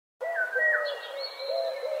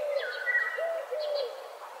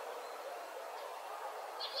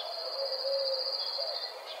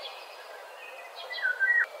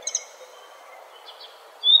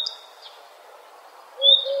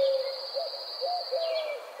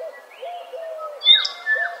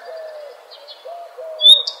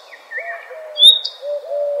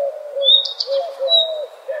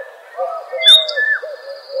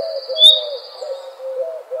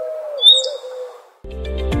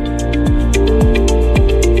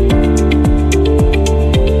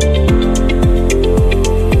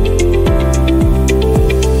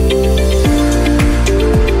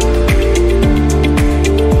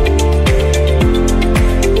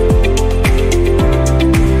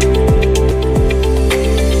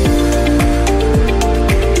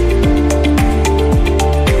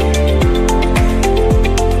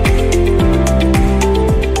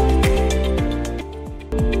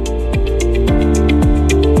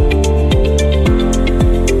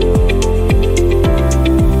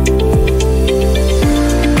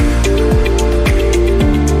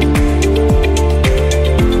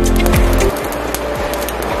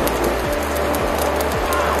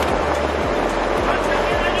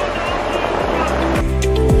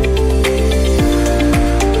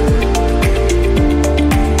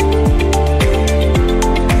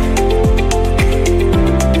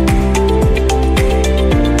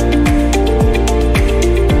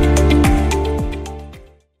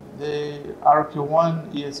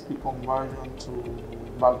1 ESP conversion to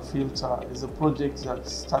bag filter is a project that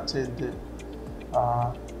started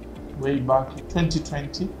way back in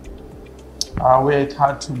 2020, where it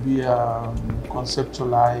had to be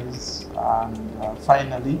conceptualized, and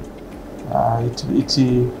finally it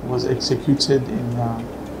was executed in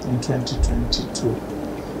 2022.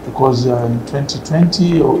 Because in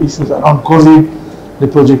 2020, or issues around COVID, the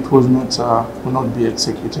project was not will not be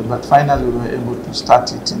executed. But finally, we were able to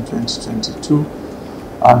start it in 2022,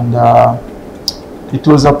 and it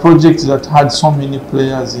was a project that had so many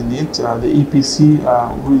players in it. The EPC,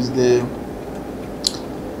 who is the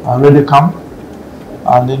Redecam,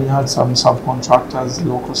 and then we had some subcontractors,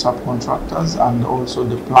 local subcontractors, and also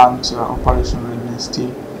the plant operation readiness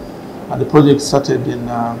team. And the project started in.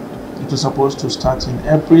 It was supposed to start in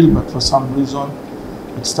April, but for some reason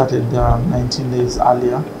it started 19 days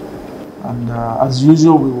earlier. And as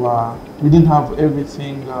usual, we didn't have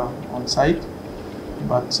everything on site,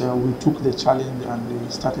 but we took the challenge and we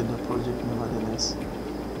started the project nevertheless.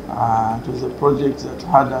 It was a project that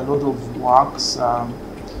had a lot of works,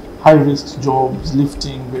 high-risk jobs,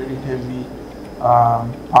 lifting very heavy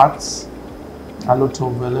parts, a lot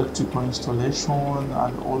of electrical installation,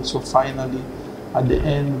 and also finally at the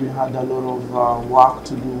end we had a lot of work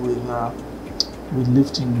to do with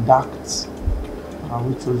lifting ducts,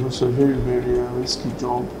 which was also a very, very risky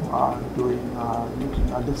job,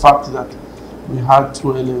 looking at the fact that we had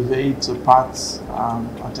to elevate the parts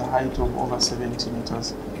at a height of over 70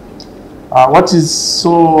 meters. What is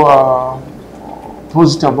so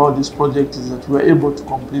positive about this project is that we were able to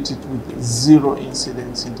complete it with 0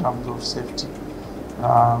 incidents in terms of safety.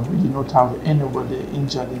 We did not have anybody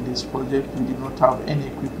injured in this project. We did not have any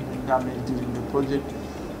equipment damage during the project,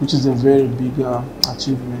 which is a very big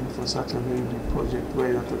achievement for such a very big project,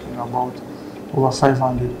 where you're talking about over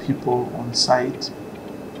 500 people on site,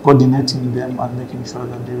 coordinating them and making sure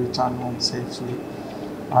that they return home safely.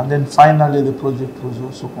 And then finally, the project was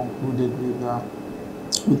also concluded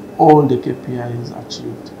with all the KPIs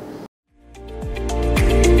achieved.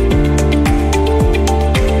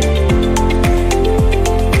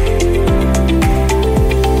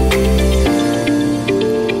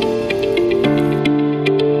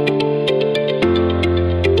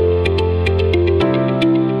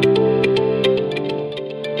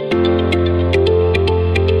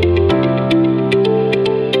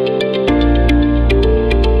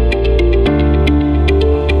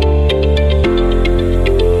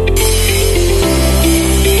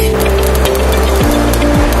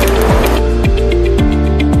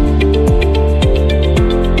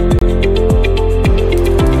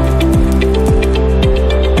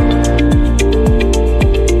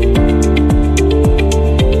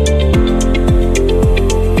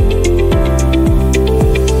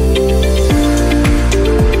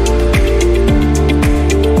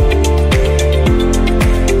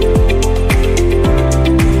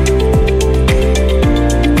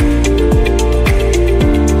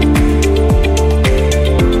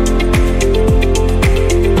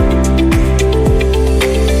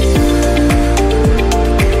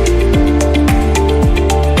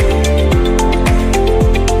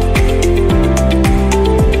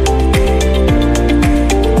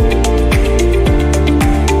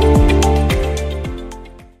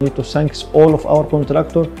 I need to thank all of our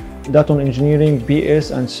contractors, Daton Engineering,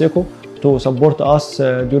 BS and SECO, to support us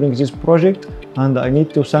during this project. And I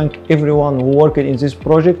need to thank everyone who worked in this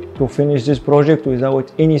project to finish this project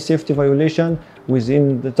without any safety violation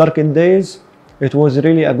within the target days. It was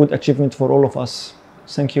really a good achievement for all of us.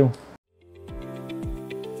 Thank you.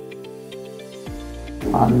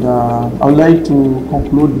 And I would like to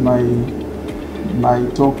conclude my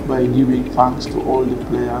talk by giving thanks to all the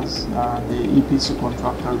players, the EPC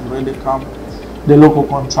contractors, Redecam, the local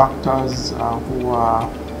contractors who are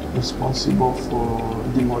responsible for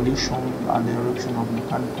demolition and the erection of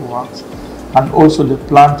mechanical works, and also the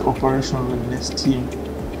plant operation readiness team,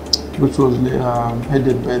 which was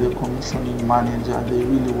headed by the commissioning manager. They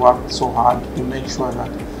really worked so hard to make sure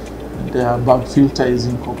that the bag filter is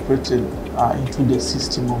incorporated into the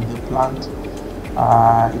system of the plant.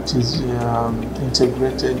 It is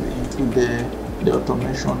integrated into the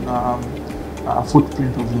automation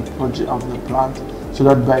footprint of the project of the plant, so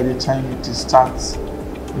that by the time it starts,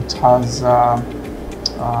 it has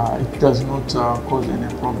it does not cause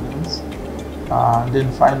any problems.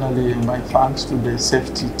 Then finally, my thanks to the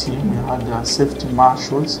safety team. We had safety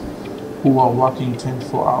marshals who are working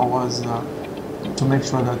 24 hours to make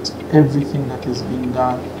sure that everything that is being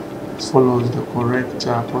done follows the correct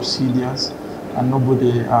procedures, and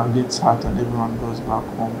nobody gets hurt and everyone goes back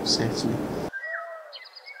home safely.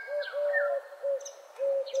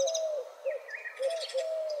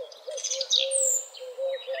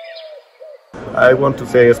 I want to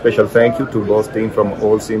say a special thank you to both teams from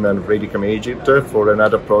Holcim and Redicam Egypt for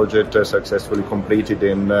another project successfully completed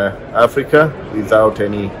in Africa without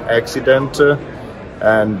any accident.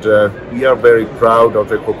 And we are very proud of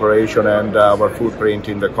the cooperation and our footprint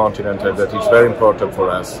in the continent that is very important for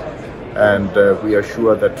us. And we are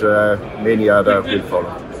sure that many others will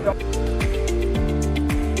follow.